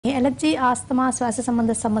Allergy, asthma, శ్వాస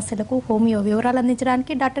సంబంధ సమస్యలకు హోమియో వివరాలు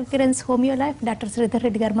అందించడానికి doctor Kiran homeo life doctor Sridhar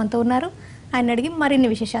Reddy గారు మనతో ఉన్నారు. ఆయన అడిగి మరిన్ని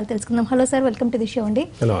విశేషాలు తెలుసుకుందాం. Hello sir, welcome to the show అండి.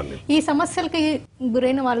 ఈ సమస్యలకి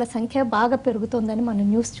గురైన వాళ్ళ సంఖ్య బాగా పెరుగుతోందని మనం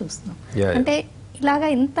న్యూస్ చూస్తున్నాం. అంటే ఇలాగా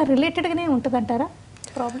ఇంత రిలేటెడ్ గానే ఉంటదంటారా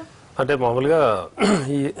ప్రాబ్లం? అంటే మామూలుగా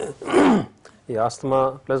ఈ ఆస్తమా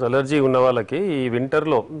ప్లస్ అలర్జీ ఉన్న వాళ్ళకి ఈ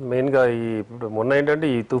వింటర్లో మెయిన్గా మొన్న ఏంటంటే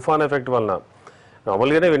ఈ తుఫాన్ ఎఫెక్ట్ వలన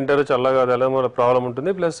మామూలుగానే వింటర్ చల్లగా ప్రాబ్లం ఉంటుంది.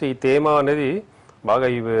 ప్లస్ ఈ తేమ అనేది బాగా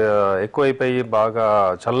ఎక్కువైపోయి బాగా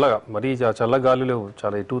చల్లగా మరీ చల్ల గాలులు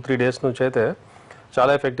చాలా 2-3 డేస్ నుంచి అయితే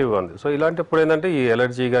చాలా ఎఫెక్టివ్గా ఉంది. సో ఇలాంటప్పుడు ఏంటంటే ఈ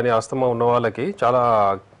ఎలర్జీ కానీ ఆస్తమా ఉన్న వాళ్ళకి చాలా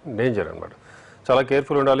డేంజర్ అనమాట. చాలా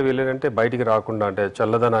కేర్ఫుల్ ఉండాలి. వీళ్ళేంటంటే బయటికి రాకుండా, అంటే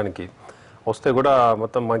చల్లదనానికి వస్తే కూడా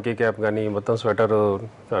మొత్తం మంకీ క్యాప్ కానీ మొత్తం స్వెటరు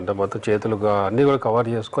అంటే మొత్తం చేతులు అన్నీ కూడా కవర్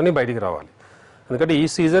చేసుకొని బయటికి రావాలి. ఎందుకంటే ఈ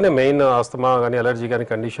సీజనే మెయిన్ ఆస్తమా కానీ ఎలర్జీ కానీ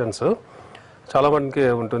కండిషన్స్ చాలా మందికి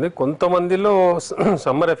ఉంటుంది. కొంతమందిలో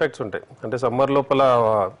సమ్మర్ ఎఫెక్ట్స్ ఉంటాయి. అంటే సమ్మర్ లోపల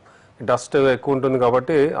డస్ట్ ఎక్కువ ఉంటుంది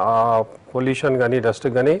కాబట్టి ఆ పొల్యూషన్ కానీ డస్ట్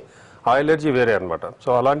కానీ ఆ ఎలర్జీ వేరే అనమాట. సో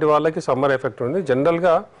అలాంటి వాళ్ళకి సమ్మర్ ఎఫెక్ట్ ఉంది.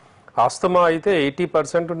 జనరల్గా ఆస్తమా అయితే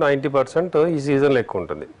 80% 90% ఈ సీజన్లో ఎక్కువ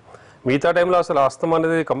ఉంటుంది. మిగతా టైంలో అసలు ఆస్తమా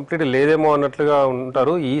అనేది కంప్లీట్ లేదేమో అన్నట్లుగా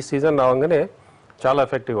ఉంటారు. ఈ సీజన్ రాగానే చాలా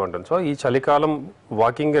ఎఫెక్టివ్గా ఉంటుంది. సో ఈ చలికాలం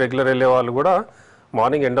వాకింగ్ రెగ్యులర్ వెళ్ళే వాళ్ళు కూడా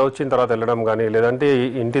మార్నింగ్ ఎండ వచ్చిన తర్వాత వెళ్ళడం కానీ, లేదంటే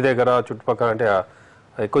ఇంటి దగ్గర చుట్టుపక్కల అంటే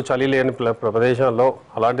ఎక్కువ చలి లేని ప్రదేశాల్లో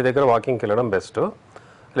అలాంటి దగ్గర వాకింగ్కి వెళ్ళడం బెస్ట్.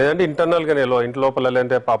 లేదంటే ఇంటర్నల్గానే ఇంటి లోపల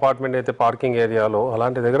లేదంటే అపార్ట్మెంట్ అయితే పార్కింగ్ ఏరియాలో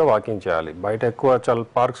అలాంటి దగ్గర వాకింగ్ చేయాలి. బయట ఎక్కువ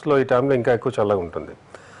పార్క్స్లో ఈ టైంలో ఇంకా ఎక్కువ చల్లగా ఉంటుంది.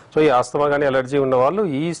 సో ఈ ఆస్తమా కానీ అలర్జీ ఉన్న వాళ్ళు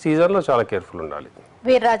ఈ సీజన్లో చాలా కేర్ఫుల్ ఉండాలి.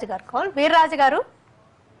 వీర్రాజు గారు కాల్. వీర్రాజు గారు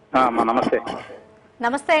నమస్తే.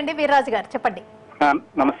 నమస్తే అండి వీర్రాజు గారు, చెప్పండి.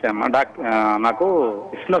 నమస్తే అమ్మా. డాక్టర్, నాకు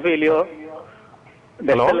ఇస్నోఫీలియో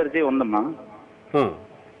ఎలర్జీ ఉందమ్మా.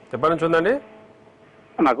 ఎప్పటి నుంచి ఉందండి?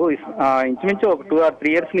 నాకు ఇంచుమించు ఒక 2 or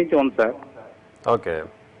 3 years నుంచి ఉంది సార్. ఓకే.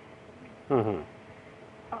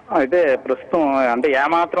 అయితే ప్రస్తుతం అంటే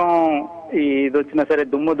ఏమాత్రం ఇది వచ్చినా సరే,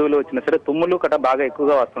 దుమ్ము ధూళి వచ్చినా సరే తుమ్ములు కట్ట బాగా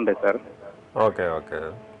ఎక్కువగా వస్తుంటాయి సార్. Okay okay.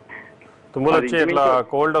 తుమ్ములు వచ్చి ఇట్లా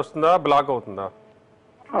కోల్డ్ వస్తుందా, బ్లాక్ అవుతుందా?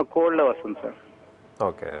 కోల్డ్ వస్తుంది సార్.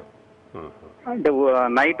 ఓకే. అంటే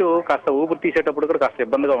నైట్ కాస్త ఊపిరి తీసేటప్పుడు కూడా కాస్త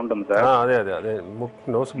ఇబ్బందిగా ఉంటుంది సార్. అదే అదే అదే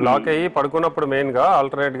నోస్ బ్లాక్ అయ్యి పడుకున్నప్పుడు మెయిన్ గా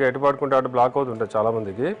ఆల్టర్నేట్ గా ఎటు పడుకుంటే అటు బ్లాక్ అవుతుంటాయి చాలా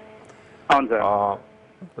మందికి. అవును సార్.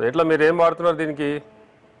 ఎట్లా మీరు ఏం వాడుతున్నారు దీనికి?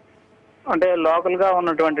 అంటే లోకల్ గా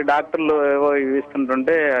ఉన్నటువంటి డాక్టర్లు ఏవో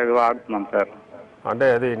ఇస్తుంటుంటే అవి వాడుతున్నాం సార్. అంటే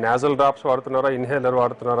అది నాజల్ డ్రాప్స్ వాడుతున్నారా, ఇన్హేలర్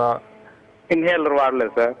వాడుతున్నారా? ఇన్హేలర్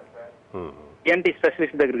వాడలేదు సార్. ENT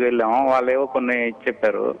స్పెషలిస్ట్ దగ్గరికి వెళ్ళాము, వాళ్ళు ఏవో కొన్ని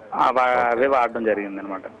చెప్పారు, అవే వాడడం జరిగింది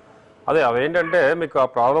అనమాట. అదే అవేంటంటే మీకు ఆ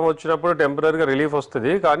ప్రాబ్లం వచ్చినప్పుడు టెంపరీగా రిలీఫ్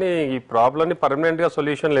వస్తుంది, కానీ ఈ ప్రాబ్లమ్ని పర్మనెంట్గా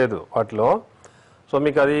సొల్యూషన్ లేదు వాటిలో. సో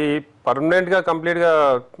మీకు అది పర్మనెంట్గా కంప్లీట్గా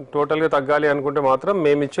టోటల్గా తగ్గాలి అనుకుంటే మాత్రం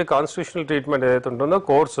మేము ఇచ్చే కాన్స్టిట్యూషనల్ ట్రీట్మెంట్ ఏదైతే ఉంటుందో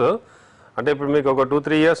కోర్సు, అంటే ఇప్పుడు మీకు ఒక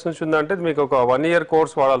 2-3 years నుంచి ఉందంటే మీకు ఒక 1 year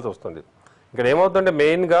కోర్స్ వాడాల్సి వస్తుంది. ఇక్కడ ఏమవుతుందంటే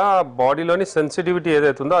మెయిన్గా బాడీలోని సెన్సిటివిటీ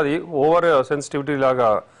ఏదైతే ఉందో అది ఓవర్ సెన్సిటివిటీ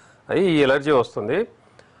లాగా అయ్యి ఈ ఎలర్జీ వస్తుంది.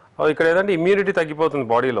 ఇక్కడ ఏదంటే ఇమ్యూనిటీ తగ్గిపోతుంది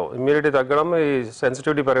బాడీలో. ఇమ్యూనిటీ తగ్గడం, ఈ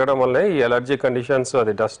సెన్సిటివిటీ పెరగడం వల్లే ఈ ఎలర్జీ కండిషన్స్,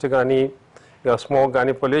 అది డస్ట్ కానీ స్మోక్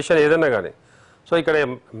కానీ పొల్యూషన్ ఏదైనా కానీ. సో ఇక్కడ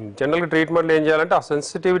జనరల్గా ట్రీట్మెంట్లో ఏం చేయాలంటే ఆ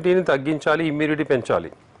సెన్సిటివిటీని తగ్గించాలి, ఇమ్యూనిటీ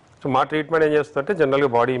పెంచాలి. సో మా ట్రీట్మెంట్ ఏం చేస్తుందంటే జనరల్గా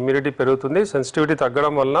బాడీ ఇమ్యూనిటీ పెరుగుతుంది. సెన్సిటివిటీ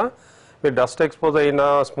తగ్గడం వల్ల మీరు డస్ట్ ఎక్స్పోజ్ అయినా,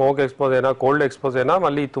 స్మోక్ ఎక్స్పోజ్ అయినా, కోల్డ్ ఎక్స్పోజ్ అయినా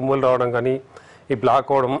మళ్ళీ ఈ తుమ్ములు రావడం కానీ, ఈ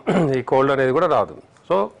బ్లాక్ అవడం, ఈ కోల్డ్ అనేది కూడా రాదు.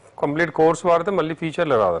 సో కంప్లీట్ కోర్స్ వాడితే మళ్ళీ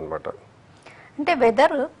ఫ్యూచర్లో రాదనమాట. అంటే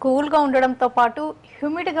వెదర్ కూల్ గా ఉండడంతో పాటు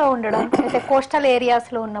హ్యూమిడ్ గా ఉండడం, అయితే కోస్టల్ ఏరియాస్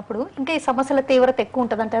లో ఉన్నప్పుడు ఇంకా ఈ సమస్యల తీవ్రత ఎక్కువ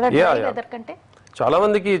ఉంటుంది అంటారా వెదర్ కంటే? చాలా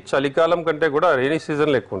మందికి చలికాలం కంటే కూడా రైనీ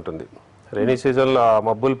సీజన్లో ఎక్కువ ఉంటుంది. రైనీ సీజన్లో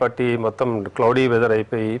మబ్బులు పట్టి మొత్తం క్లౌడీ వెదర్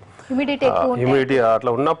అయిపోయి హ్యూమిడిటీ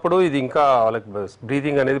అట్లా ఉన్నప్పుడు ఇది ఇంకా వాళ్ళకి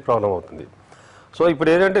బ్రీతింగ్ అనేది ప్రాబ్లం అవుతుంది. సో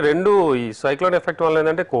ఇప్పుడు ఏంటంటే రెండు ఈ సైక్లోన్ ఎఫెక్ట్ వల్ల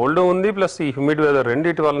ఏంటంటే కోల్డ్ ఉంది ప్లస్ ఈ హ్యూమిడ్ వెదర్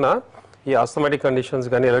రెండింటి వలన ఈ ఆస్థమాటిక్ కండిషన్స్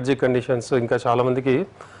కానీ ఎలర్జీ కండిషన్స్ ఇంకా చాలా మందికి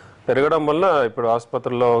పెరగడం వల్ల ఇప్పుడు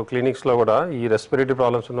ఆసుపత్రుల్లో, క్లినిక్స్లో కూడా ఈ రెస్పిరేటరీ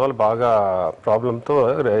ప్రాబ్లమ్స్ ఉన్న వాళ్ళు బాగా ప్రాబ్లంతో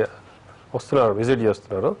వస్తున్నారు, విజిట్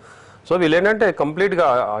చేస్తున్నారు. సో వీళ్ళు ఏంటంటే కంప్లీట్గా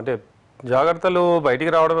అంటే జాగ్రత్తలు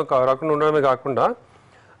బయటికి రాకుండా ఉండడమే కాకుండా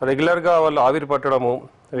రెగ్యులర్గా వాళ్ళు ఆవిరి పట్టడము,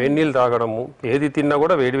 వేడి నీళ్ళు తాగడము, ఏది తిన్నా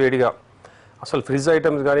కూడా వేడివేడిగా, అసలు ఫ్రిడ్జ్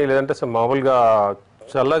ఐటమ్స్ కానీ లేదంటే మామూలుగా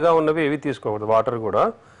చల్లగా ఉన్నవి ఏవి తీసుకోకూడదు. వాటర్ కూడా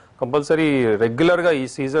కంపల్సరీ రెగ్యులర్గా ఈ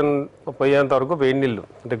సీజన్ పోయేంత వరకు వేడి నీళ్ళు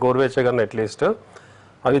అంటే గోరువెచ్చగా అట్లీస్ట్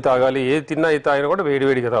అవి తాగాలి. ఏది తిన్నా ఇది తాగినా కూడా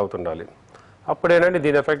వేడివేడిగా తాగుతుండాలి. అప్పుడేనంటే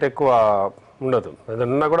దీని ఎఫెక్ట్ ఎక్కువ ఉండదు.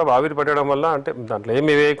 ఏదన్నా కూడా ఆవిరి పెట్టడం వల్ల, అంటే దాంట్లో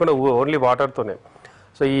ఏమి వేయకుండా ఓన్లీ వాటర్తోనే.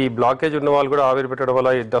 సో ఈ బ్లాకేజ్ ఉన్న వాళ్ళు కూడా ఆవిరి పెట్టడం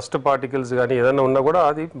వల్ల ఈ డస్ట్ పార్టికల్స్ కానీ ఏదైనా ఉన్నా కూడా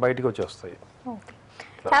అది బయటకు వచ్చేస్తాయి.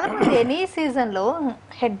 చాలా మంది ఎనీ సీజన్ లో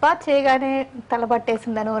హెడ్ బాత్ చేయగానే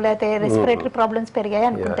తలబట్టేసిందనో లేకపోతే రెస్పిరేటరీ ప్రాబ్లమ్స్ పెరిగాయి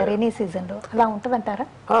అనుకుంటారు ఎనీ సీజన్ లో, అలా ఉంటదంటారా?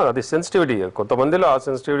 అది సెన్సిటివిటీ, కొంతమందిలో ఆ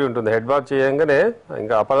సెన్సిటివిటీ ఉంటుంది. హెడ్ బాత్ చేయగానే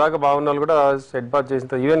ఇంకా అప్పటిదాకా బాగున్న వాళ్ళు కూడా హెడ్ బాత్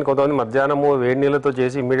చేసిన ఈవెన్ కొంతమంది మధ్యాహ్నము వేడి నీళ్ళతో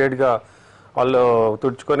చేసి ఇమీడియట్ గా వాళ్ళు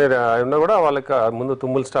తుడుచుకొని ఉన్నా కూడా వాళ్ళకి ముందు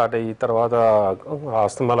తుమ్ములు స్టార్ట్ అయ్యి తర్వాత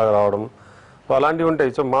ఆస్తమాలాగా రావడం, సో అలాంటివి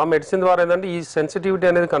ఉంటాయి. సో మా మెడిసిన్ ద్వారా ఏంటంటే ఈ సెన్సిటివిటీ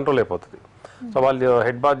అనేది కంట్రోల్ అయిపోతుంది. సో వాళ్ళు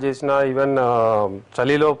హెడ్ బాత్ చేసినా ఈవెన్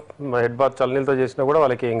చలిలో హెడ్ బాత్ చల్లనీళ్ళతో చేసినా కూడా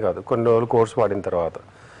వాళ్ళకి ఏం కాదు కొన్ని రోజులు కోర్స్ వాడిన తర్వాత.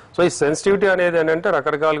 సో ఈ సెన్సిటివిటీ అనేది ఏంటంటే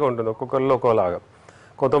రకరకాలుగా ఉంటుంది, ఒక్కొక్కరిలో ఒక్కోలాగా.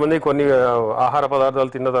 కొంతమంది కొన్ని ఆహార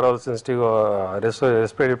పదార్థాలు తిన్న తర్వాత సెన్సిటివ్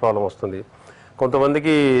రెస్పిరేటరీ ప్రాబ్లం వస్తుంది.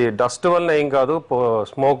 కొంతమందికి డస్ట్ వల్ల ఏం కాదు,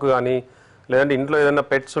 స్మోక్ కానీ లేదంటే ఇంట్లో ఏదైనా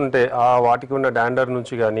పెట్స్ ఉంటే ఆ వాటికి ఉన్న డాండర్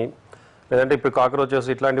నుంచి కానీ లేదంటే ఇప్పుడు కాక్రోచెస్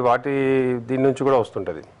ఇట్లాంటి వాటి దీని నుంచి కూడా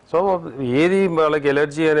వస్తుంటుంది. సో ఏది వాళ్ళకి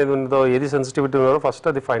ఎలర్జీ అనేది ఉందో, ఏది సెన్సిటివిటీ ఉందో ఫస్ట్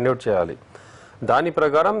అది ఫైండ్ అవుట్ చేయాలి. దాని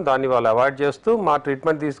ప్రకారం దాన్ని వాళ్ళు అవాయిడ్ చేస్తూ మా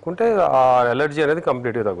ట్రీట్మెంట్ తీసుకుంటే ఆ ఎలర్జీ అనేది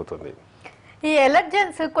కంప్లీట్గా తగ్గుతుంది. ఈ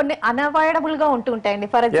ఎలర్జెన్స్ కొన్ని అన్అవాయిడబుల్ గా ఉంటుంటాయండి.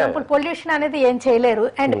 ఫర్ ఎగ్జాంపుల్ పొల్యూషన్ అనేది ఏం చేయలేరు,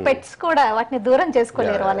 అండ్ పెట్స్ కూడా వాటిని దూరం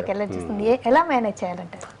చేసుకోలేరు, వాళ్ళకి ఎలర్జీస్ ఎలా మేనేజ్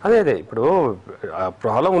చేయాలంటే? అదే ఇప్పుడు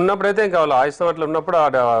ప్రాబ్లం ఉన్నప్పుడైతే ఇంకా వాళ్ళు ఆయుసం అట్లా ఉన్నప్పుడు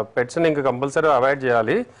ఆ పెట్స్ని ఇంకా కంపల్సరీ అవాయిడ్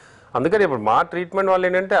చేయాలి. అందుకని ఇప్పుడు మా ట్రీట్మెంట్ వాళ్ళు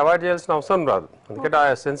ఏంటంటే అవాయిడ్ చేయాల్సిన అవసరం రాదు, ఎందుకంటే ఆ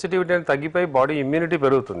సెన్సిటివిటీ అనేది తగ్గిపోయి బాడీ ఇమ్యూనిటీ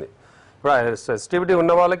పెరుగుతుంది. ఇప్పుడు ఆ సెన్సిటివిటీ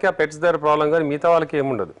ఉన్న వాళ్ళకి ఆ పెట్స్ దగ్గర ప్రాబ్లం కానీ మిగతా వాళ్ళకి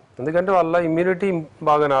ఏముండదు, ఎందుకంటే వాళ్ళ ఇమ్యూనిటీ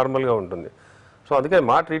బాగా నార్మల్గా ఉంటుంది. సో అందుకని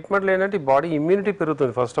మా ట్రీట్మెంట్లో ఏంటంటే బాడీ ఇమ్యూనిటీ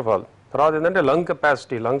పెరుగుతుంది ఫస్ట్ ఆఫ్ ఆల్. తర్వాత ఏంటంటే లంగ్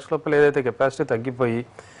కెపాసిటీ, లంగ్స్ లోపల ఏదైతే కెపాసిటీ తగ్గిపోయి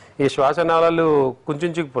ఈ శ్వాసనాళాలు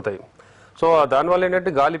కుంచుకుపోతాయి. సో దానివల్ల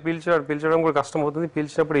ఏంటంటే గాలి పీల్చడం కూడా కష్టం అవుతుంది.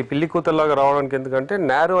 పీల్చినప్పుడు ఈ పిల్లి కూతల్లాగా రావడానికి ఎందుకంటే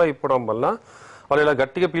నేరో అయిపోవడం వల్ల వాళ్ళు ఇలా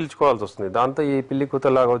గట్టిగా పీల్చుకోవాల్సి వస్తుంది. దాంతో ఈ పిల్లి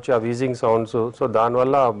కూతల్లాగా వచ్చి ఆ వీజింగ్ సౌండ్స్, సో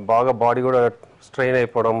దానివల్ల బాగా బాడీ కూడా స్ట్రెయిన్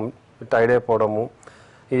అయిపోవడం, టైర్డ్ అయిపోవడము,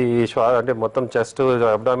 ఈ అంటే మొత్తం చెస్ట్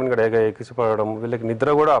అబ్డామిన్ కూడా ఎక్కిసిపోవడం, వీళ్ళకి నిద్ర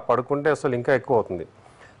కూడా పడుకుంటే అసలు ఇంకా ఎక్కువ అవుతుంది.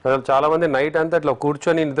 అసలు చాలా మంది నైట్ అంతా ఇట్లా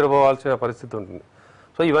కూర్చొని నిద్రపోవాల్సిన పరిస్థితి ఉంటుంది.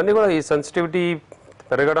 సో ఇవన్నీ కూడా ఈ సెన్సిటివిటీ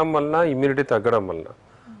పెరగడం వలన, ఇమ్యూనిటీ తగ్గడం వలన.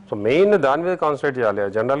 సో మెయిన్ దాని మీద కాన్సన్ట్రేట్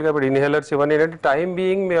చేయాలి. జనరల్గా ఇప్పుడు ఇన్హేలర్స్ ఇవన్నీ ఏంటంటే టైం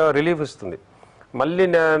బీయింగ్ రిలీఫ్ ఇస్తుంది, మళ్ళీ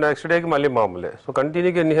నెక్స్ట్ డేకి మళ్ళీ మామూలే. సో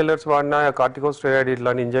కంటిన్యూగా ఇన్హేలర్స్ వాడినా, కార్టికోస్టెరాయిడ్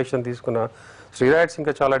ఇట్లాంటి ఇంజెక్షన్ తీసుకున్న, స్టెరాయిడ్స్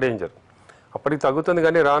ఇంకా చాలా డేంజర్. అప్పటికి తగ్గుతుంది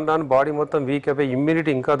కానీ రాను రాను బాడీ మొత్తం వీక్ అయిపోయి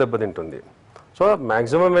ఇమ్యూనిటీ ఇంకా దెబ్బతింటుంది. సో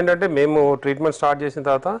మ్యాక్సిమం ఏంటంటే మేము ట్రీట్మెంట్ స్టార్ట్ చేసిన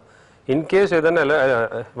తర్వాత ఇన్ కేస్ ఏదైనా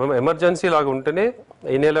ఎమర్జెన్సీ లాగా ఉంటేనే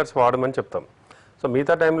ఇన్హేలర్స్ వాడమని చెప్తాం. సో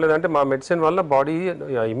మిగతా టైంలో ఏంటంటే మా మెడిసిన్ వల్ల బాడీ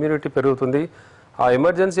ఇమ్యూనిటీ పెరుగుతుంది. ఆ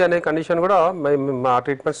ఎమర్జెన్సీ అనే కండిషన్ కూడా మా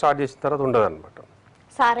ట్రీట్మెంట్ స్టార్ట్ చేసిన తర్వాత ఉండదు అనమాట.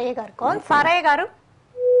 సారయ్య గారు కాల్. సారయ్య గారు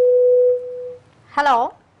హలో,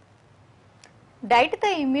 డైట్తో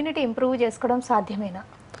ఇమ్యూనిటీ ఇంప్రూవ్ చేసుకోవడం సాధ్యమేనా?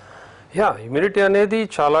 ఇమ్యూనిటీ అనేది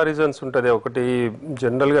చాలా రీజన్స్ ఉంటుంది. ఒకటి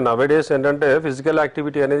జనరల్గా నవేడేస్ ఏంటంటే ఫిజికల్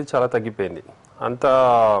యాక్టివిటీ అనేది చాలా తగ్గిపోయింది. అంతా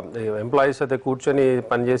ఎంప్లాయీస్ అయితే కూర్చొని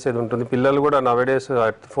పనిచేసేది ఉంటుంది. పిల్లలు కూడా నవేడేస్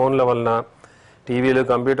ఫోన్ల వలన, టీవీలు,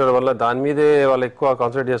 కంప్యూటర్ వల్ల దాని మీదే వాళ్ళు ఎక్కువ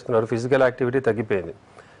కాన్సన్ట్రేట్ చేస్తున్నారు. ఫిజికల్ యాక్టివిటీ తగ్గిపోయింది,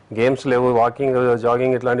 గేమ్స్ లేవు, వాకింగ్,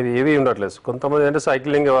 జాగింగ్ ఇట్లాంటివి ఏవి ఉండట్లేదు. కొంతమంది అంటే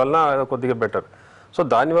సైక్లింగ్ వలన కొద్దిగా బెటర్. సో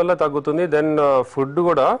దానివల్ల తగ్గుతుంది. దెన్ ఫుడ్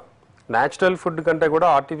కూడా న్యాచురల్ ఫుడ్ కంటే కూడా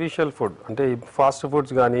ఆర్టిఫిషియల్ ఫుడ్ అంటే ఫాస్ట్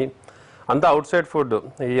ఫుడ్స్ కానీ అంతా అవుట్ సైడ్ ఫుడ్,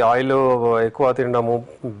 ఈ ఆయిల్ ఎక్కువ తినడము,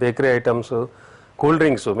 బేకరీ ఐటమ్స్, కూల్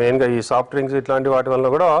డ్రింక్స్, మెయిన్గా ఈ సాఫ్ట్ డ్రింక్స్ ఇట్లాంటి వాటి వల్ల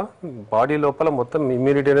కూడా బాడీ లోపల మొత్తం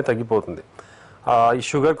ఇమ్యూనిటీ అనేది తగ్గిపోతుంది. ఈ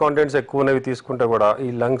షుగర్ కాంటెంట్స్ ఎక్కువ ఉన్నవి తీసుకుంటే కూడా ఈ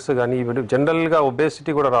లంగ్స్ కానీ ఇవి జనరల్గా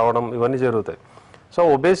ఒబేసిటీ కూడా రావడం ఇవన్నీ జరుగుతాయి. సో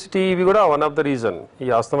ఒబేసిటీ ఇవి కూడా వన్ ఆఫ్ ద రీజన్ ఈ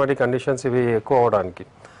ఆస్థమాటిక్ కండిషన్స్ ఇవి ఎక్కువ అవడానికి.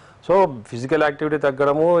 సో ఫిజికల్ యాక్టివిటీ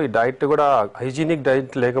తగ్గడము, ఈ డైట్ కూడా హైజీనిక్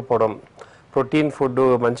డైట్ లేకపోవడం, ప్రోటీన్ ఫుడ్,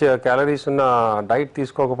 మంచిగా క్యాలరీస్ ఉన్న డైట్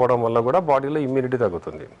తీసుకోకపోవడం వల్ల కూడా బాడీలో ఇమ్యూనిటీ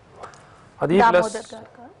తగ్గుతుంది. అది ప్లస్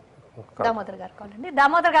దామోదర్ గారు కావాలండి.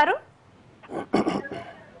 దామోదర్ గారు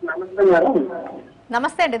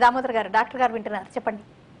నమస్తే అండి. దామోదర్ గారు, డాక్టర్ గారు వింటున్నారు, చెప్పండి.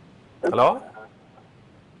 హలో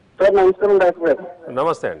సార్, నమస్కారం డాక్టర్ గారు.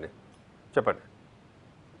 నమస్తే అండి, చెప్పండి.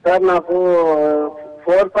 సార్, నాకు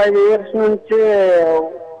 4-5 years నుంచి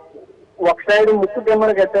ఒక సైడ్ ముక్కు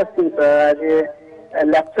దిమ్మలు కట్టేస్తుంది సార్. అది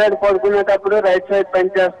లెఫ్ట్ సైడ్ పడుకునేటప్పుడు రైట్ సైడ్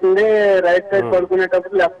పనిచేస్తుంది, రైట్ సైడ్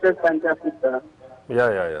పడుకునేటప్పుడు లెఫ్ట్ సైడ్ పనిచేస్తుంది సార్.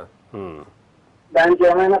 దానికి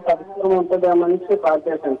ఏమైనా పరిస్థితి ఉంటుందేమని కాల్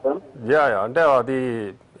చేశాను సార్. అంటే అది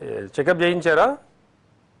చెకప్ చేయించారా?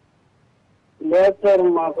 లేదు సార్,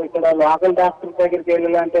 మాకు ఇక్కడ లోకల్ డాక్టర్ దగ్గరికి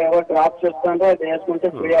వెళ్ళాలంటే ఏవో డ్రాప్ చేస్తుంటే అది వేసుకుంటే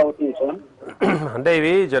ఫ్రీ అవుతుంది సార్. అంటే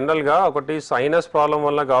ఇవి జనరల్గా ఒకటి సైనస్ ప్రాబ్లం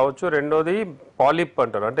వల్ల కావచ్చు, రెండోది పాలిప్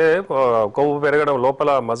అంటారు, అంటే కొవ్వు పెరగడం,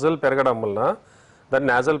 లోపల మజిల్ పెరగడం వలన దాన్ని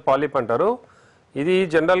నాజల్ పాలిప్ అంటారు. ఇది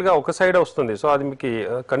జనరల్గా ఒక సైడ్ వస్తుంది. సో అది మీకు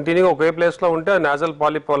కంటిన్యూగా ఒకే ప్లేస్లో ఉంటే నాజల్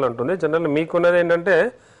పాలిప్ వల్ల ఉంటుంది. జనరల్గా మీకున్నది ఏంటంటే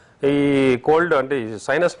ఈ కోల్డ్ అంటే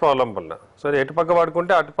సైనస్ ప్రాబ్లం వల్ల. సో ఎటు పక్క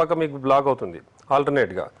వాడుకుంటే అటుపక్క మీకు బ్లాక్ అవుతుంది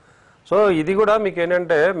ఆల్టర్నేట్గా. సో ఇది కూడా మీకు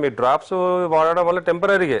ఏంటంటే మీ డ్రాప్స్ వాడడం వల్ల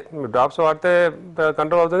టెంపరీగా మీ డ్రాప్స్ వాడితే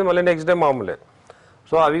కంట్రోల్ అవుతుంది, మళ్ళీ నెక్స్ట్ డే మామూలే.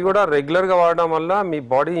 సో అవి కూడా రెగ్యులర్గా వాడడం వల్ల మీ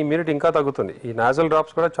బాడీ ఇమ్యూనిటీ ఇంకా తగ్గుతుంది. ఈ నాజల్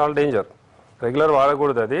డ్రాప్స్ కూడా చాలా డేంజర్, రెగ్యులర్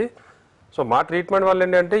వాడకూడదు అది. సో మా ట్రీట్మెంట్ వల్ల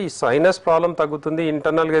ఏంటంటే ఈ సైనస్ ప్రాబ్లం తగ్గుతుంది,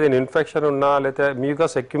 ఇంటర్నల్గా ఏదైనా ఇన్ఫెక్షన్ ఉన్నా లేకపోతే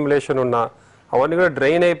మ్యూకస్ అక్యుములేషన్ ఉన్నా అవన్నీ కూడా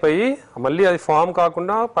డ్రైన్ అయిపోయి మళ్ళీ అది ఫామ్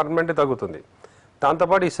కాకుండా పర్మనెంట్ తగ్గుతుంది.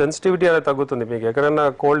 దాంతోపాటు ఈ సెన్సిటివిటీ అనేది తగ్గుతుంది. మీకు ఎక్కడైనా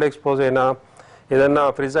కోల్డ్ ఎక్స్పోజ్ అయినా ఏదైనా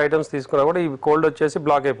ఫ్రిడ్జ్ ఐటమ్స్ తీసుకున్నా కూడా ఈ కోల్డ్ వచ్చేసి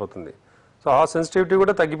బ్లాక్ అయిపోతుంది. సో ఆ సెన్సిటివిటీ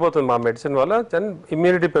కూడా తగ్గిపోతుంది మా మెడిసిన్ వల్ల, దెన్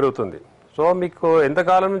ఇమ్యూనిటీ పెరుగుతుంది. సో మీకు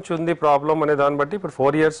ఎంతకాలం నుంచి ఉంది ప్రాబ్లం అనే దాన్ని బట్టి ఇప్పుడు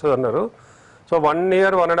 4 years అన్నారు. సో 1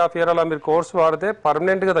 year 1.5 year అలా మీరు కోర్స్ వాడితే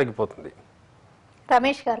పర్మనెంట్గా తగ్గిపోతుంది.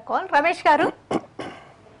 రమేష్ గారు కాల్. రమేష్ గారు.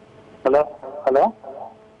 హలో హలో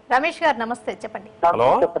రమేష్ గారు నమస్తే, చెప్పండి. హలో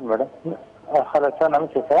చెప్పండి మేడం. హలో సార్,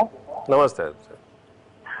 నమస్తే సార్. నమస్తే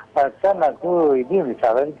సార్ నాకు ఇది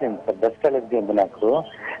అలర్జీ ఉంది సార్, డస్ట్ అలర్జీ ఉంది నాకు.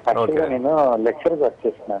 యాక్చువల్గా నేను లెక్చర్గా వర్క్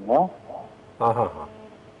చేస్తున్నాను.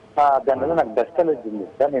 దానివల్ల నాకు డస్ట్ అలర్జీ ఉంది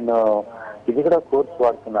సార్. నేను ఇది కూడా కోర్స్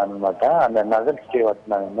వాడుతున్నాను అనమాట, నజల్ స్టే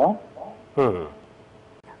వాడుతున్నాను నేను.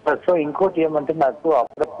 సో ఇంకోటి ఏమంటే నాకు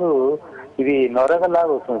అప్పుడప్పుడు ఇది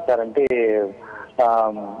నొరగలాగా వస్తుంది సార్.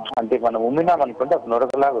 అంటే మనం ఉమ్మినాం అనుకుంటే అప్పుడు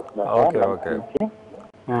నొరగలాగా వస్తుంది.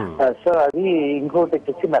 సో అది ఇంకోటి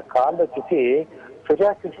వచ్చేసి నా కాళ్ళు వచ్చేసి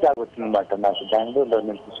సోరియాసిస్ లాగా వచ్చింది అనమాట. నాకు బెంగళూరులో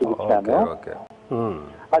నుంచి చూపించాను,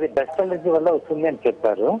 అది డస్ట్ అలర్జీ వల్ల వస్తుంది అని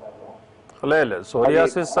చెప్పారు. లేదు,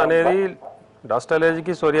 సోరియాసిస్ అనేది డస్ట్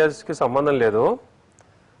అలర్జీకి సోరియాసిస్కి సంబంధం లేదు.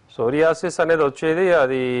 సోరియాసిస్ అనేది వచ్చేది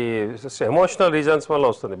అది ఎమోషనల్ రీజన్స్ వల్ల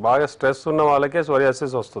వస్తుంది. బాగా స్ట్రెస్ ఉన్న వాళ్ళకే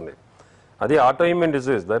సోరియాసిస్ వస్తుంది. అది ఆటో ఇమ్యూన్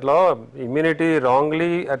డిసీజ్, దాంట్లో ఇమ్యూనిటీ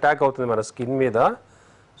రాంగ్లీ అటాక్ అవుతుంది మన స్కిన్ మీద.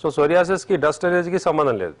 సో సోరియాసిస్కి డస్ట్ అలర్జీకి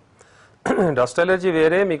సంబంధం లేదు. డస్ట్ అలర్జీ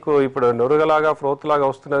వేరే, మీకు ఇప్పుడు నొరుగలాగా ఫ్రోత్ లాగా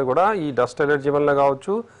వస్తున్నది కూడా ఈ డస్ట్ అలర్జీ వల్ల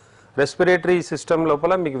కావచ్చు. రెస్పిరేటరీ సిస్టమ్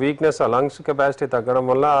లోపల మీకు వీక్నెస్, లంగ్స్ కెపాసిటీ తగ్గడం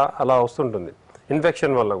వల్ల అలా వస్తుంటుంది,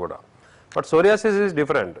 ఇన్ఫెక్షన్ వల్ల కూడా. But psoriasis is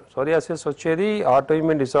different. Psoriasis వచ్చేది ఆటో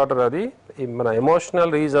ఇమ్యూన్ డిసార్డర్. అది మన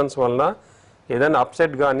ఎమోషనల్ రీజన్స్ వల్ల ఏదైనా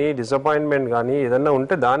అప్సెట్ కానీ డిసప్పాయింట్మెంట్ కానీ ఏదైనా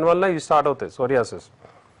ఉంటే దానివల్ల ఇవి స్టార్ట్ అవుతాయి సోరియాసిస్.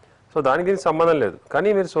 సో దానికి సంబంధం లేదు. కానీ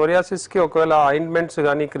మీరు సోరియాసిస్కి ఒకవేళ ఆయింట్మెంట్స్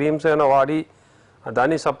కానీ క్రీమ్స్ ఏమైనా వాడి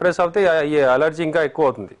దాన్ని సప్రెస్ అవుతే ఈ అలర్జీ ఇంకా ఎక్కువ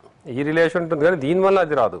అవుతుంది. ఈ రిలేషన్ ఉంటుంది కానీ దీనివల్ల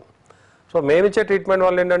అది రాదు. సో మేమిచ్చే ట్రీట్మెంట్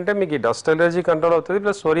వల్ల ఏంటంటే మీకు ఈ డస్ట్ అలర్జీ కంట్రోల్ అవుతుంది,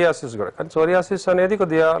 ప్లస్ సోరియాసిస్ కూడా. కానీ సోరియాసిస్ అనేది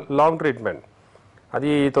కొద్దిగా లాంగ్ ట్రీట్మెంట్,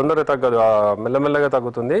 అది తొందరగా తగ్గదు, మెల్లమెల్లగా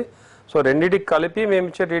తగ్గుతుంది. సో రెండింటికి కలిపి మేము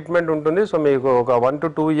ఇచ్చే ట్రీట్మెంట్ ఉంటుంది. సో మీకు ఒక 1 to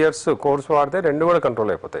 2 years కోర్స్ వాడితే రెండు కూడా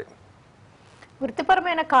కంట్రోల్ అయిపోతాయి.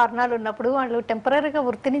 వృత్తిపరమైన కారణాలు ఉన్నప్పుడు వాళ్ళు టెంపరీగా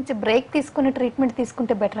వృత్తి నుంచి బ్రేక్ తీసుకుని ట్రీట్మెంట్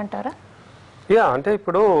తీసుకుంటే బెటర్ అంటారా? అంటే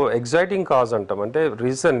ఇప్పుడు ఎగ్జైటింగ్ కాజ్ అంటాం, అంటే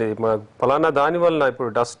రీజన్ మన ఫలానా దాని వల్ల ఇప్పుడు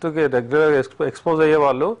డస్ట్కి రెగ్యులర్ ఎక్స్పోజ్ అయ్యే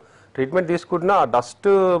వాళ్ళు ట్రీట్మెంట్ తీసుకుంటున్నా ఆ డస్ట్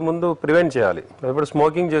ముందు ప్రివెంట్ చేయాలి. ఇప్పుడు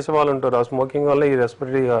స్మోకింగ్ చేసే వాళ్ళు ఉంటారు, ఆ స్మోకింగ్ వల్ల ఈ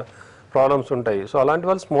రెస్పిరేటరీ ప్రాబ్లమ్స్ ఉంటాయి. సో అలాంటి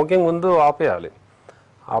వాళ్ళు స్మోకింగ్ ముందు ఆపేయాలి.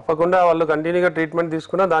 ఆపకుండా వాళ్ళు కంటిన్యూగా ట్రీట్మెంట్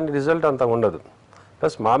తీసుకున్నా దాని రిజల్ట్ అంత ఉండదు.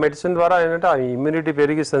 ప్లస్ మా మెడిసిన్ ద్వారా ఏంటంటే ఆ ఇమ్యూనిటీ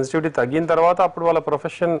పెరిగి సెన్సిటివిటీ తగ్గిన తర్వాత అప్పుడు వాళ్ళ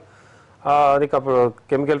ప్రొఫెషన్ అది అప్పుడు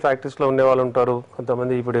కెమికల్ ఫ్యాక్టరీస్లో ఉండే వాళ్ళు ఉంటారు,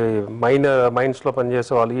 కొంతమంది ఇప్పుడు మైన్స్లో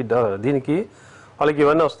పనిచేసే వాళ్ళు, దీనికి వాళ్ళకి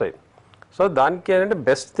ఇవన్నీ వస్తాయి. సో దానికి ఏంటంటే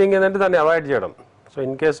బెస్ట్ థింగ్ ఏంటంటే దాన్ని అవాయిడ్ చేయడం. సో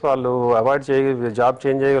ఇన్ కేస్ వాళ్ళు అవాయిడ్ జాబ్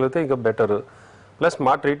చేంజ్ చేయగలిగితే ఇంకా బెటర్. ప్లస్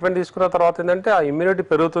మా ట్రీట్మెంట్ తీసుకున్న తర్వాత ఏంటంటే ఆ ఇమ్యూనిటీ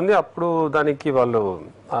పెరుగుతుంది, అప్పుడు దానికి వాళ్ళు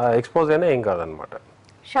ఎక్స్పోజ్ అయినా ఏం కాదనమాట.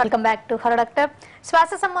 Welcome back to hello doctor.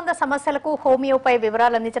 శ్వాస సంబంధ సమస్యలకు హోమియోపై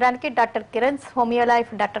వివరాలు అందించడానికి doctor Kiran, homeo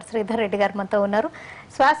life doctor Sridhar Reddy గారు మనతో ఉన్నారు.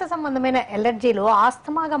 శ్వాస సంబంధమైన ఎలర్జీలు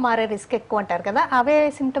ఆస్తమాగా మారే రిస్క్ ఎక్కువ అంటారు కదా, అవే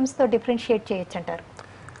సిమ్టమ్స్ తో డిఫరెన్షియేట్ చేయొచ్చు అంటారు?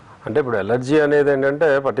 అంటే ఇప్పుడు ఎలర్జీ అనేది ఏంటంటే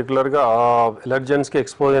పర్టికులర్గా ఎలర్జెన్స్కి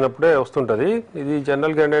ఎక్స్పోజ్ అయినప్పుడే వస్తుంటుంది. ఇది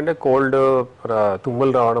జనరల్గా ఏంటంటే కోల్డ్,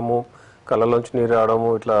 తుమ్ములు రావడము, కళ్ళలోంచి నీరు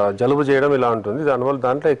రావడము, ఇట్లా జలుబు చేయడం ఇలా ఉంటుంది. దానివల్ల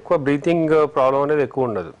దాంట్లో ఎక్కువ బ్రీతింగ్ ప్రాబ్లం అనేది ఎక్కువ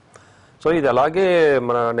ఉండదు. సో ఇది అలాగే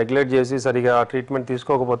మన నెగ్లెక్ట్ చేసి సరిగా ట్రీట్మెంట్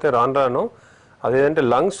తీసుకోకపోతే రాను రాను అదేంటే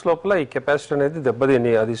లంగ్స్ లోపల ఈ కెపాసిటీ అనేది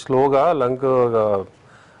దెబ్బతిని అది స్లోగా లంగ్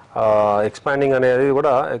ఎక్స్పాండింగ్ అనేది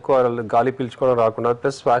కూడా ఎక్కువ గాలి పీల్చుకోవడం రాకుండా,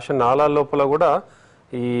 ప్లస్ శ్వాస నాళాల లోపల కూడా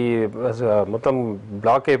ఈ మొత్తం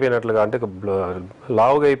బ్లాక్ అయిపోయినట్లుగా, అంటే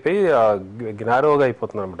లావుగా అయిపోయి జ్ఞారోగా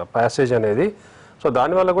అయిపోతుంది అనమాట ప్యాసేజ్ అనేది. సో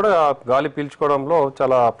దానివల్ల కూడా గాలి పీల్చుకోవడంలో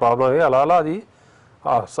చాలా ప్రాబ్లం అయ్యి అలా అది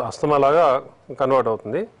అస్తమా లాగా కన్వర్ట్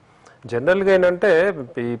అవుతుంది. జనరల్గా ఏంటంటే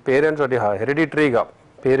ఈ పేరెంట్స్ అది హెరిడిటరీగా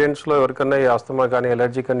పేరెంట్స్లో ఎవరికన్నా ఈ ఆస్తమా కానీ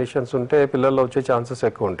ఎలర్జీ కండిషన్స్ ఉంటే పిల్లల్లో వచ్చే ఛాన్సెస్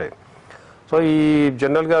ఎక్కువ ఉంటాయి. సో ఈ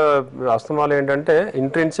జనరల్గా ఆస్తమాలో ఏంటంటే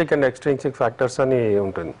ఇంట్రిన్సిక్ అండ్ ఎక్స్ట్రిన్సిక్ ఫ్యాక్టర్స్ అని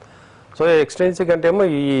ఉంటుంది. సో ఎక్స్టెన్సివ్ అంటే ఏమో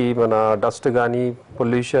ఈ మన డస్ట్ కానీ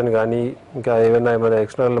పొల్యూషన్ కానీ ఇంకా ఏమైనా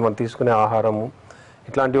ఎక్స్టర్నల్ మనం తీసుకునే ఆహారము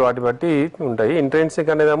ఇట్లాంటి వాటి బట్టి ఉంటాయి. ఇంట్రెన్సిక్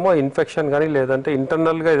అనేదేమో ఇన్ఫెక్షన్ కానీ లేదంటే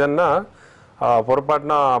ఇంటర్నల్గా ఏదన్నా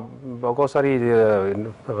పొరపాటున ఒక్కోసారి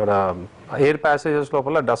మన ఎయిర్ ప్యాసేజెస్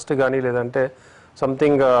లోపల డస్ట్ కానీ లేదంటే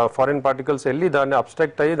సంథింగ్ ఫారిన్ పార్టికల్స్ వెళ్ళి దాన్ని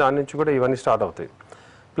అబ్స్ట్రక్ట్ అయ్యి దాని నుంచి కూడా ఇవన్నీ స్టార్ట్ అవుతాయి.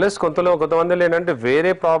 ప్లస్ కొంతమందిలో ఏంటంటే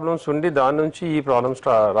వేరే ప్రాబ్లమ్స్ ఉండి దాని నుంచి ఈ ప్రాబ్లమ్స్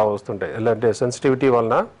వస్తుంటాయి. అంటే సెన్సిటివిటీ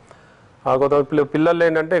వలన కొంతమంది పిల్లలు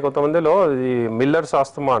ఏంటంటే కొంతమందిలో ఈ మిల్లర్స్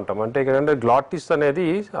ఆస్తమా అంటాం. అంటే ఏంటంటే గ్లాటిస్ అనేది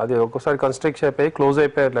అది ఒక్కోసారి కన్స్ట్రిక్ట్ అయిపోయి క్లోజ్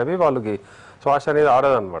అయిపోయేవి వాళ్ళకి శ్వాస అనేది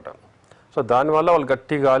ఆడదనమాట. సో దానివల్ల వాళ్ళు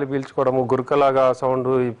గట్టి గాలి పీల్చుకోవడము గురకలాగా సౌండ్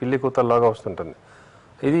ఈ పిల్లి కూతల్లాగా వస్తుంటుంది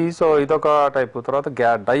ఇది. సో ఇదొక టైప్. తర్వాత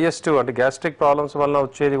డైజెస్టివ్ అంటే గ్యాస్ట్రిక్ ప్రాబ్లమ్స్ వల్ల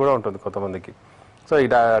వచ్చేది కూడా ఉంటుంది కొంతమందికి. సో ఈ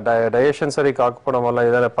డైజెషన్ సరి కాకపోవడం వల్ల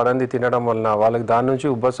ఏదైనా పరంది తినడం వలన వాళ్ళకి దాని నుంచి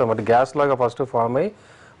ఉబ్బసం అంటే గ్యాస్ లాగా ఫస్ట్ ఫామ్ అయ్యి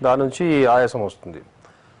దాని నుంచి ఆయాసం వస్తుంది.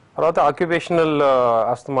 తర్వాత ఆక్యుపేషనల్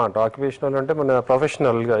ఆస్తమా అంట. ఆక్యుపేషనల్ అంటే మన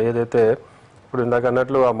ప్రొఫెషనల్గా ఏదైతే ఇప్పుడు ఇందాక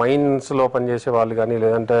అన్నట్లు ఆ మైన్స్లో పనిచేసే వాళ్ళు కానీ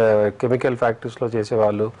లేదంటే కెమికల్ ఫ్యాక్టరీస్లో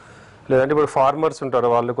చేసేవాళ్ళు లేదంటే ఇప్పుడు ఫార్మర్స్ ఉంటారు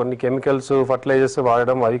వాళ్ళు కొన్ని కెమికల్స్ ఫర్టిలైజర్స్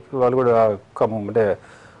వాడడం అవి వాళ్ళు కూడా అంటే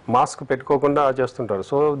మాస్క్ పెట్టుకోకుండా చేస్తుంటారు.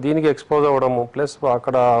 సో దీనికి ఎక్స్పోజ్ అవ్వడము ప్లస్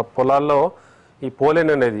అక్కడ పొలాల్లో ఈ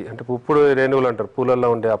పోలెన్ అనేది అంటే పుప్పుడు రేణువులు అంటారు పూలల్లో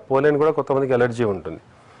ఉండే ఆ పోలెన్ కూడా కొంతమందికి ఎలర్జీ ఉంటుంది.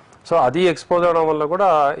 సో అది ఎక్స్పోజ్ అవడం వల్ల కూడా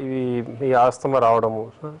ఈ ఆస్తమా రావడము.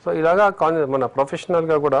 సో ఇలాగా మన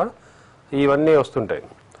ప్రొఫెషనల్గా కూడా ఇవన్నీ వస్తుంటాయి.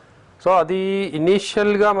 సో అది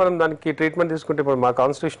ఇనీషియల్గా మనం దానికి ట్రీట్మెంట్ తీసుకుంటే ఇప్పుడు మా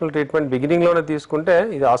కాన్స్టిట్యూషనల్ ట్రీట్మెంట్ బిగినింగ్లోనే తీసుకుంటే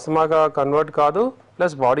ఇది ఆస్తమాగా కన్వర్ట్ కాదు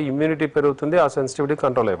ప్లస్ బాడీ ఇమ్యూనిటీ పెరుగుతుంది ఆ సెన్సిటివిటీ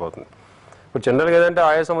కంట్రోల్ అయిపోతుంది. ఇప్పుడు జనరల్గా ఏదంటే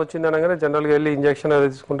ఆయాసం వచ్చింది అనగానే జనరల్గా వెళ్ళి ఇంజక్షన్ అది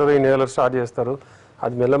తీసుకుంటారు ఇన్హేలర్ స్టార్ట్ చేస్తారు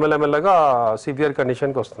అది మెల్లమెల్లగా సివియర్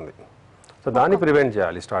కండిషన్కి వస్తుంది. సో దాన్ని ప్రివెంట్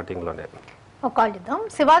చేయాలి స్టార్టింగ్లోనే. కాల్ చేద్దాం.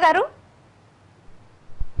 శివ గారు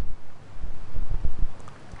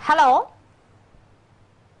హలో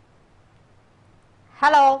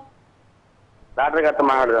హలో డాక్టర్ గారితో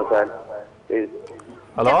మాట్లాడదాం సార్.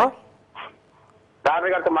 హలో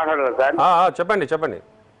డాక్టర్ గారితో మాట్లాడదాం సార్. చెప్పండి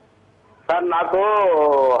సార్ నాకు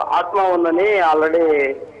ఆత్మ ఉందని ఆల్రెడీ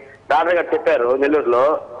డాక్టర్ గారు చెప్పారు నెల్లూరులో.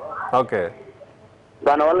 ఓకే.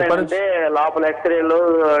 దానివల్ల ఏంటంటే లోపల ఎక్స్రేలు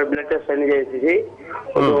బ్లడ్ టెస్ట్ అన్ని చేసి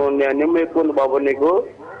నిమ్ము ఎక్కువ ఉంది బాబు నీకు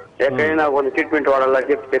ఎక్కడైనా కొన్ని ట్రీట్మెంట్ వాడాలని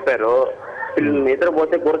చెప్పారు.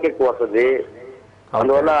 నిద్రపోతే గురక ఎక్కువ వస్తుంది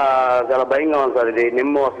అందువల్ల చాలా భయంగా ఉంది సార్. ఇది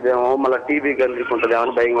నిమ్ము వస్తుందేమో మళ్ళీ టీబీ కలుగుతుంటుందేమో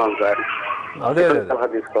అని భయంగా ఉంది సార్. అదే సలహా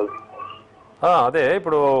తీసుకోవాలి. అదే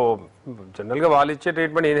ఇప్పుడు జనరల్గా వాళ్ళు ఇచ్చే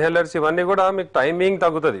ట్రీట్మెంట్ ఇన్హేలర్స్ ఇవన్నీ కూడా మీకు టైమింగ్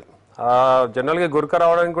తగ్గుతుంది. జనరల్గా గురక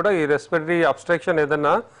రావడానికి కూడా ఈ రెస్పిరేటరీ అబ్స్ట్రక్షన్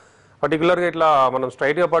ఏదన్నా పర్టికులర్గా ఇట్లా మనం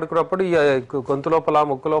స్ట్రైట్గా పడుకున్నప్పుడు ఈ గొంతు లోపల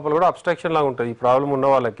ముక్కు లోపల కూడా అబ్స్ట్రక్షన్ లాగా ఉంటుంది ఈ ప్రాబ్లం ఉన్న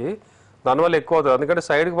వాళ్ళకి. దానివల్ల ఎక్కువ అవుతుంది ఎందుకంటే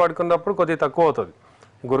సైడ్కి పడుకున్నప్పుడు కొద్దిగా తక్కువ అవుతుంది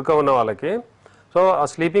గురక ఉన్న వాళ్ళకి. సో ఆ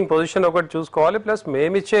స్లీపింగ్ పొజిషన్ ఒకటి చూసుకోవాలి. ప్లస్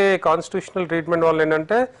మేమిచ్చే కాన్స్టిట్యూషనల్ ట్రీట్మెంట్ వల్ల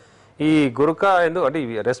ఏంటంటే ఈ గురక అంటే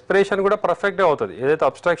రెస్పిరేషన్ కూడా పర్ఫెక్ట్గా అవుతుంది. ఏదైతే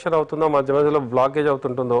అబ్స్ట్రక్షన్ అవుతుందో మధ్య మధ్యలో బ్లాకేజ్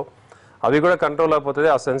అవుతుంటుందో అవి కూడా కంట్రోల్ అయిపోతుంది.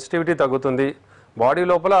 ఆ సెన్సిటివిటీ తగ్గుతుంది. బాడీ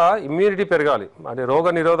లోపల ఇమ్యూనిటీ పెరగాలి అంటే రోగ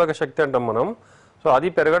నిరోధక శక్తి అంటాం మనం. సో అది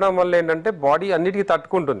పెరగడం వల్ల ఏంటంటే బాడీ అన్నిటికీ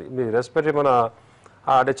తట్టుకుంటుంది. మీ రెస్పిరేటరీ మన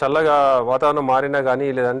అంటే చల్లగా వాతావరణం మారినా కానీ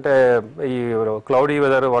లేదంటే ఈ క్లౌడీ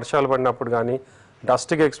వెదర్ వర్షాలు పడినప్పుడు కానీ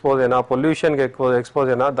డస్ట్కి ఎక్స్పోజ్ అయినా పొల్యూషన్కి ఎక్స్పోజ్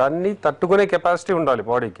అయినా దాన్ని తట్టుకునే కెపాసిటీ ఉండాలి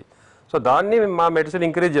బాడీకి. సో దాన్ని మా మెడిసిన్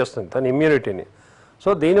ఇంక్రీజ్ చేస్తుంది దాని ఇమ్యూనిటీని.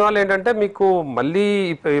 సో దీనివల్ల ఏంటంటే మీకు మళ్ళీ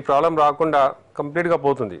ఈ ప్రాబ్లం రాకుండా కంప్లీట్గా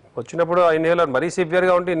పోతుంది. వచ్చినప్పుడు ఇన్హేలర్ మరీ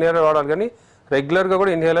సివియర్గా ఉంటే ఇన్హేలర్ వాడాలి కానీ రెగ్యులర్గా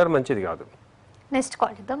కూడా ఇన్హేలర్ మంచిది కాదు. నెక్స్ట్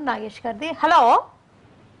కాల్ చేద్దాం నాగేష్ గారిది.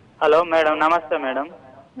 హలో మేడం నమస్తే మేడం.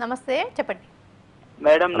 నమస్తే చెప్పండి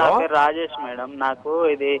మేడం. నా పేరు రాజేష్ మేడం. నాకు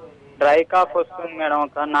ఇది డ్రై కాఫ్ వస్తుంది మేడం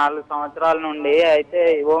ఒక 4 సంవత్సరాల నుండి. అయితే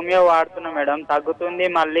హోమియో వాడుతున్నా మేడం తగ్గుతుంది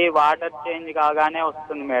మళ్ళీ వాటర్ చేంజ్ కాగానే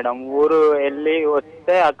వస్తుంది మేడం. ఊరు వెళ్ళి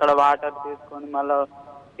వస్తే అక్కడ వాటర్ తీసుకొని మళ్ళీ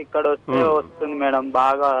ఇక్కడ వస్తే వస్తుంది మేడం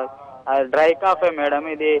బాగా డ్రై కాఫే మేడం.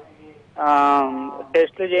 ఇది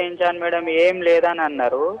టెస్ట్లు చేయించాను మేడం ఏం లేదని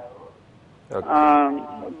అన్నారు.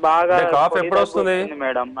 బాగా ఎప్పుడు వస్తుంది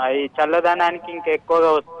మేడం ఈ చల్లదనానికి ఇంకా ఎక్కువగా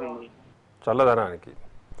వస్తుంది. చల్లదనానికి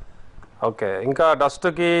ఓకే. ఇంకా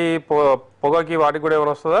డస్ట్కి పొగకి వాటికి కూడా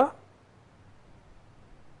ఏమైనా వస్తుందా?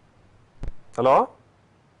 Hello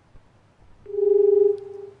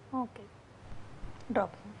okay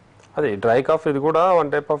drop. అది డ్రై కాఫ్ ఇది కూడా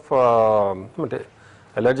వన్ టైప్ ఆఫ్ అంటే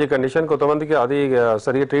ఎలర్జీ కండిషన్. కొంతమందికి అది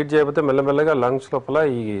సరిగ్గా ట్రీట్ చేయకపోతే మెల్లమెల్లగా లంగ్స్ లోపల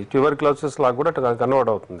ఈ ట్యూబర్క్లోసిస్ లాగా కూడా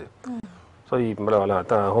కన్వర్ట్ అవుతుంది. సో ఈ వాళ్ళ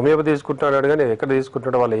హోమియోపతి తీసుకుంటున్నాడు కానీ ఎక్కడ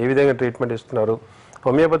తీసుకుంటున్నాడు వాళ్ళు ఏ విధంగా ట్రీట్మెంట్ ఇస్తున్నారు.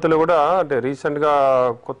 హోమియోపతిలో కూడా అంటే రీసెంట్గా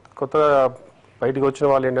కొత్తగా బయటకు వచ్చిన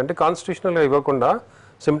వాళ్ళు ఏంటంటే కాన్స్టిట్యూషనల్గా ఇవ్వకుండా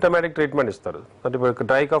సిమ్టమాటిక్ ట్రీట్మెంట్ ఇస్తారు. అంటే ఇప్పుడు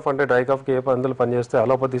డ్రై కాఫ్ అంటే డ్రై కాఫ్కి ఏ మందులు పనిచేస్తే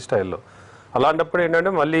అలోపతి స్టైల్లో, అలాంటప్పుడు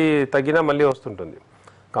ఏంటంటే మళ్ళీ తగ్గినా మళ్ళీ వస్తుంటుంది.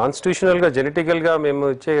 కాన్స్టిట్యూషనల్గా జెనెటికల్గా మేము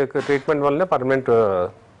ఇచ్చే ట్రీట్మెంట్ వల్లనే పర్మనెంట్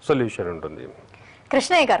సొల్యూషన్ ఉంటుంది.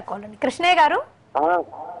 కృష్ణయ్య గారు కావాలండి. కృష్ణయ్య గారు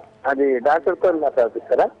అది డాక్టర్తో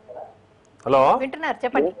మాట్లాడుతారా? హలో, వింటున్నారు,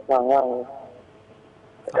 చెప్పండి.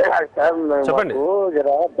 సార్ చెప్పండి. మాకు జర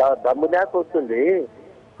దమ్ము దాకా వస్తుంది.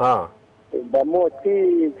 దమ్ము వచ్చి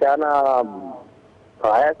చాలా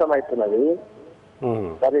ఆయాసం అవుతున్నది.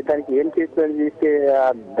 మరి దానికి ఏం ట్రీట్మెంట్ చేస్తే ఆ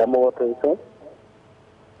దమ్ము పోతుంది సార్?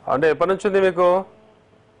 అంటే ఎప్పటి నుంచి ఉంది మీకు?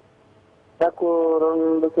 నాకు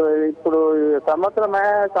ఇప్పుడు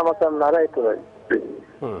సంవత్సరంన్నర అవుతుంది.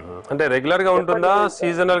 అంటే రెగ్యులర్ గా ఉంటుందా,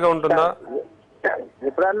 సీజనల్ గా ఉంటుందా?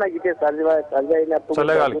 ఎప్పుడన్నా ఇదే సర్ది అయినప్పుడు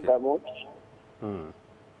చల్లగాలికి.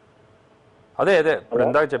 అదే ఇప్పుడు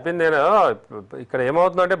ఇందాక చెప్పింది నేను. ఇక్కడ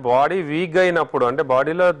ఏమవుతుందంటే బాడీ వీక్ అయినప్పుడు, అంటే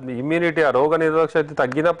బాడీలో ఇమ్యూనిటీ, ఆ రోగ నిరోధక శక్తి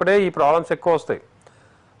తగ్గినప్పుడే ఈ ప్రాబ్లమ్స్ ఎక్కువ వస్తాయి.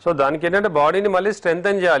 సో దానికి ఏంటంటే బాడీని మళ్ళీ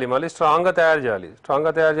స్ట్రెంగ్తన్ చేయాలి, మళ్ళీ స్ట్రాంగ్గా తయారు చేయాలి.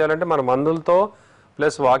 స్ట్రాంగ్గా తయారు చేయాలంటే మన మందులతో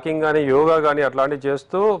ప్లస్ వాకింగ్ కానీ యోగా కానీ అట్లాంటివి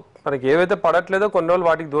చేస్తూ మనకి ఏవైతే పడట్లేదో కొన్ని రోజులు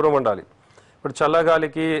వాటికి దూరం ఉండాలి. ఇప్పుడు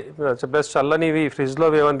చల్లగాలికి ప్లస్ చల్లనివి ఫ్రిడ్జ్లో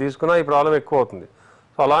ఏమైనా తీసుకున్నా ఈ ప్రాబ్లం ఎక్కువ అవుతుంది.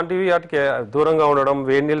 సో అలాంటివి వాటికి దూరంగా ఉండడం,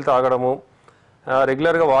 వేడి నీళ్ళు తాగడము,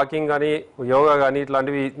 రెగ్యులర్గా వాకింగ్ కానీ యోగా కానీ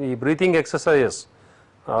ఇట్లాంటివి, ఈ బ్రీతింగ్ ఎక్సర్సైజెస్,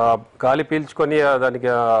 గాలి పీల్చుకొని దానికి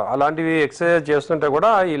అలాంటివి ఎక్సర్సైజ్ చేస్తుంటే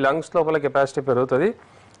కూడా ఈ లంగ్స్ లోపల కెపాసిటీ పెరుగుతుంది.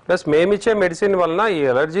 ప్లస్ మేమిచ్చే మెడిసిన్ వలన ఈ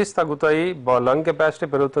ఎలర్జీస్ తగ్గుతాయి, లంగ్ కెపాసిటీ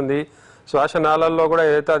పెరుగుతుంది. శ్వాసనాళాల్లో కూడా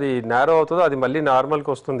ఏదైతే అది నేరో అవుతుందో అది మళ్ళీ నార్మల్కి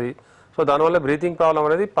వస్తుంది. సో దానివల్ల బ్రీతింగ్ ప్రాబ్లం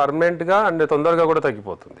అనేది పర్మనెంట్గా అండ్ తొందరగా కూడా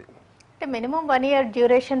తగ్గిపోతుంది. అంటే మినిమం 1 year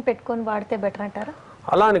డ్యూరేషన్ పెట్టుకొని వాడితే బెటర్ అంటారా?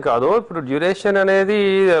 అలా అని కాదు, ఇప్పుడు డ్యూరేషన్ అనేది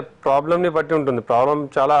ప్రాబ్లమ్ని బట్టి ఉంటుంది. ప్రాబ్లం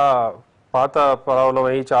చాలా పాత ప్రాబ్లం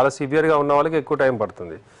అయ్యి చాలా సివియర్గా ఉన్న వాళ్ళకి ఎక్కువ టైం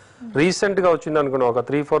పడుతుంది. రీసెంట్గా వచ్చింది అనుకున్నాం, ఒక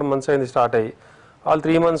 3-4 months అయింది స్టార్ట్ అయ్యి, వాళ్ళు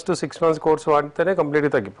 3 months to 6 months కోర్స్ వాడితేనే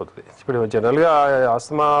కంప్లీట్గా తగ్గిపోతుంది. ఇప్పుడు జనరల్గా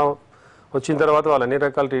ఆస్తమా వచ్చిన తర్వాత వాళ్ళు అన్ని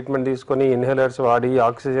రకాల ట్రీట్మెంట్ తీసుకొని ఇన్హేలర్స్ వాడి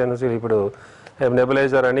ఆక్సిజన్స్, ఇప్పుడు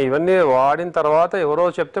నెబులైజర్ అని ఇవన్నీ వాడిన తర్వాత ఎవరో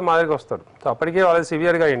చెప్తే మా దగ్గరికి వస్తారు. సో అప్పటికే వాళ్ళకి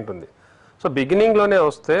సివియర్గా ఉంటుంది. సో బిగినింగ్లోనే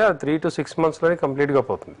వస్తే అది 3 to 6 monthsలోనే కంప్లీట్గా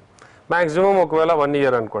పోతుంది. మ్యాక్సిమం ఒకవేళ 1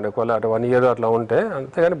 year అనుకోండి, ఒకవేళ అటు 1 year అట్లా ఉంటే.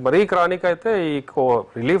 అంతేగాని మరీ క్రానిక్ అయితే ఈ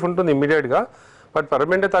రిలీఫ్ ఉంటుంది ఇమ్మీడియట్గా, బట్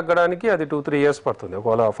పర్మనెంట్ తగ్గడానికి అది 2-3 years పడుతుంది.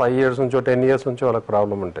 ఒకవేళ 5 years నుంచో 10 years నుంచో వాళ్ళకి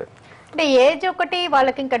ప్రాబ్లం ఉంటే. అంటే ఏజ్ ఒకటి,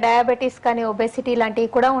 వాళ్ళకి ఇంకా డయాబెటీస్ కానీ ఒబెసిటీ లాంటివి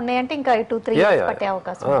కూడా ఉన్నాయంటే ఇంకా 2-3 years పట్టే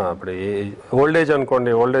అవకాశం. ఇప్పుడు ఓల్డ్ ఏజ్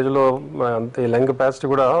అనుకోండి, ఓల్డ్ ఏజ్లో అంత లంగ్ కెపాసిటీ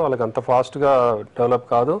కూడా వాళ్ళకి అంత ఫాస్ట్గా డెవలప్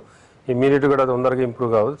కాదు, ఇమ్యూనిటీ కూడా తొందరగా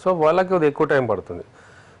ఇంప్రూవ్ కాదు. సో వాళ్ళకి అది ఎక్కువ టైం పడుతుంది.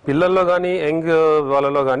 పిల్లల్లో కానీ యంగ్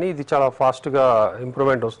వాళ్ళలో కానీ ఇది చాలా ఫాస్ట్గా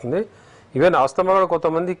ఇంప్రూవ్మెంట్ వస్తుంది. ఈవెన్ ఆస్తమా కూడా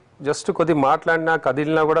కొంతమంది జస్ట్ కొద్ది మాట్లాడినా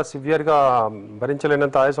కదిలినా కూడా సివియర్గా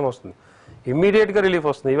భరించలేనంత ఆయాసం వస్తుంది, ఇమ్మీడియట్గా రిలీఫ్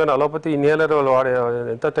వస్తుంది. ఈవెన్ అలోపతి ఇన్హేలర్ వాడే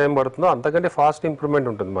ఎంత టైం పడుతుందో అంతకంటే ఫాస్ట్ ఇంప్రూవ్మెంట్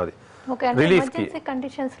ఉంటుంది మాది రిలీఫ్కి.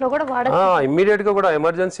 ఇమ్మీడియట్గా కూడా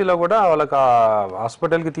ఎమర్జెన్సీలో కూడా వాళ్ళకి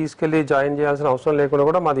హాస్పిటల్కి తీసుకెళ్ళి జాయిన్ చేయాల్సిన అవసరం లేకుండా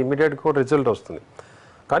కూడా మాది ఇమ్మీడియట్గా కూడా రిజల్ట్ వస్తుంది.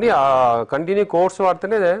 కానీ ఆ కంటిన్యూ కోర్స్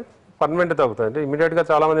వాడితేనే పర్మనెంట్ తగ్గుతుంది. అంటే ఇమీడియట్గా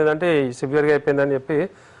చాలామంది ఏంటంటే సివియర్గా అయిపోయిందని చెప్పి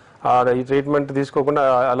ఈ ట్రీట్మెంట్ తీసుకోకుండా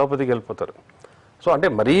అలోపతికి వెళ్ళిపోతారు. సో అంటే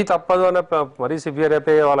మరీ తప్పదు అన్న, మరీ సివియర్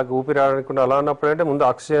అయిపోయి వాళ్ళకి ఊపిరి ఆడకుండా అలా అన్నప్పుడు అంటే ముందు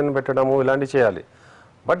ఆక్సిజన్ పెట్టడము ఇలాంటివి చేయాలి.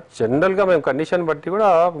 బట్ జనరల్గా మేము కండిషన్ బట్టి కూడా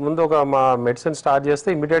ముందు మా మెడిసిన్ స్టార్ట్ చేస్తే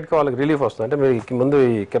ఇమీడియట్గా వాళ్ళకి రిలీఫ్ వస్తుంది. అంటే మీకు ముందు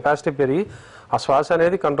ఈ కెపాసిటీ పెరిగి ఆ శ్వాస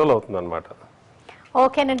అనేది కంట్రోల్ అవుతుంది అనమాట.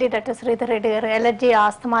 ఓకేనండి డాక్టర్ శ్రీధర్ రెడ్డి గారు, ఎలర్జీ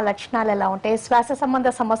ఆస్తమా లక్షణాలు ఎలా ఉంటాయి, శ్వాస సంబంధ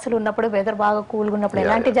సమస్యలు ఉన్నప్పుడు, వెదర్ బాగా కూల్గా ఉన్నప్పుడు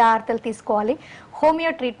ఎలాంటి జాగ్రత్తలు తీసుకోవాలి,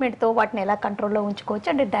 హోమియో ట్రీట్మెంట్తో వాటిని ఎలా కంట్రోల్లో ఉంచుకోవచ్చు,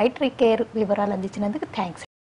 అంటే డైటరీ కేర్ వివరాలు అందించినందుకు థ్యాంక్స్.